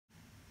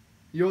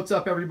Yo, what's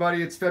up,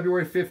 everybody? It's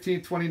February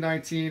 15th,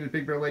 2019 in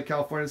Big Bear Lake,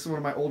 California. This is one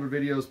of my older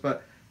videos,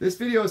 but this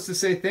video is to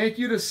say thank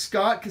you to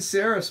Scott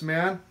Caceres,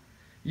 man.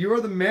 You are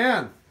the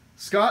man.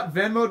 Scott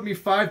Venmo'd me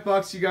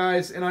 $5, you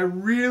guys, and I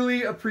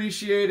really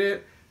appreciate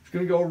it. It's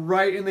going to go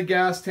right in the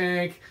gas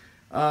tank.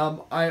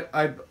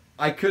 I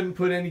couldn't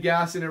put any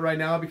gas in it right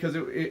now because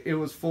it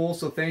was full,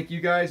 so thank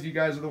you guys. You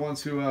guys are the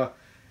ones who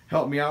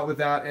helped me out with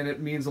that, and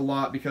it means a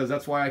lot because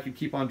that's why I can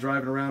keep on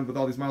driving around with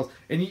all these miles.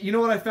 And you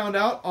know what I found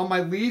out? On my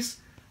lease,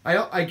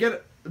 I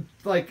get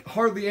like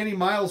hardly any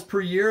miles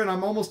per year, and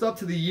I'm almost up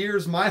to the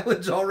year's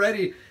mileage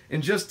already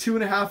in just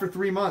 2.5 or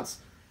 3 months.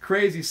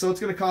 Crazy. So it's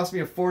going to cost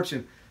me a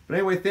fortune. But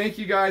anyway, thank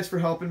you guys for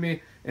helping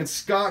me. And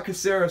Scott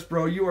Caceres,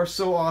 bro, you are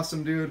so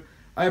awesome, dude.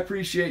 I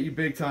appreciate you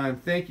big time.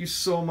 Thank you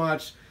so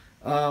much.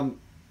 I'm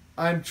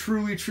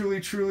truly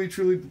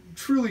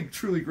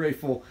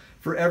grateful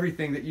for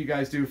everything that you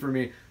guys do for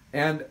me.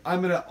 And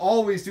I'm going to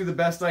always do the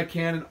best I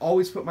can and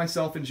always put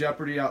myself in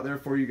jeopardy out there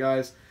for you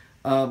guys.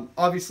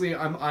 Obviously,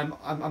 I'm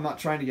not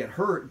trying to get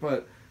hurt,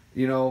 but,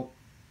 you know,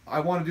 I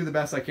want to do the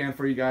best I can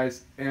for you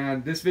guys.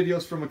 And this video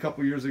is from a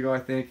couple years ago, I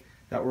think,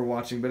 that we're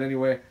watching. But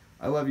anyway,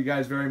 I love you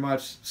guys very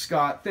much.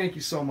 Scott, thank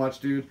you so much,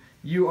 dude.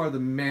 You are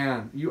the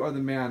man. You are the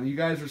man. You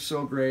guys are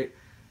so great.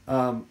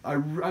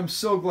 I'm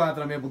so glad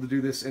that I'm able to do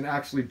this and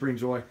actually bring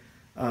joy,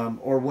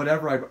 or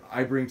whatever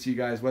I bring to you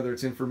guys, whether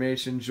it's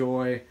information,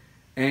 joy,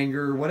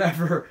 anger,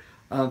 whatever.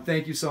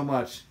 Thank you so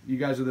much. You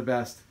guys are the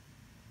best.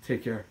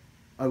 Take care.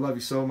 I love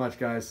you so much,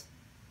 guys.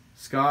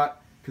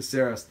 Scott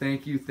Caceres,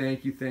 thank you,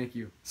 thank you, thank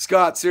you.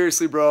 Scott,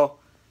 seriously, bro,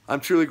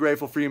 I'm truly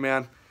grateful for you,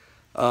 man.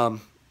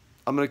 I'm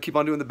going to keep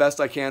on doing the best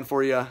I can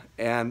for you,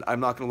 and I'm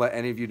not going to let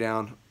any of you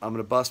down. I'm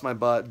going to bust my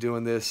butt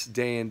doing this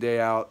day in, day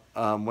out.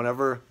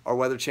 Whenever our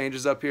weather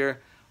changes up here,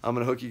 I'm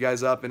going to hook you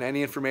guys up, and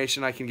any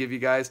information I can give you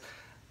guys,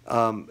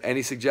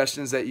 any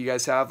suggestions that you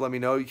guys have, let me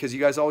know, because you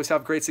guys always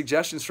have great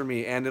suggestions for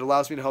me, and it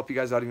allows me to help you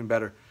guys out even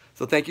better.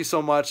 So thank you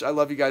so much. I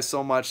love you guys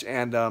so much,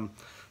 and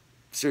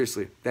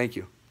seriously, thank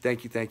you.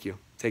 Thank you, thank you.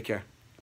 Take care.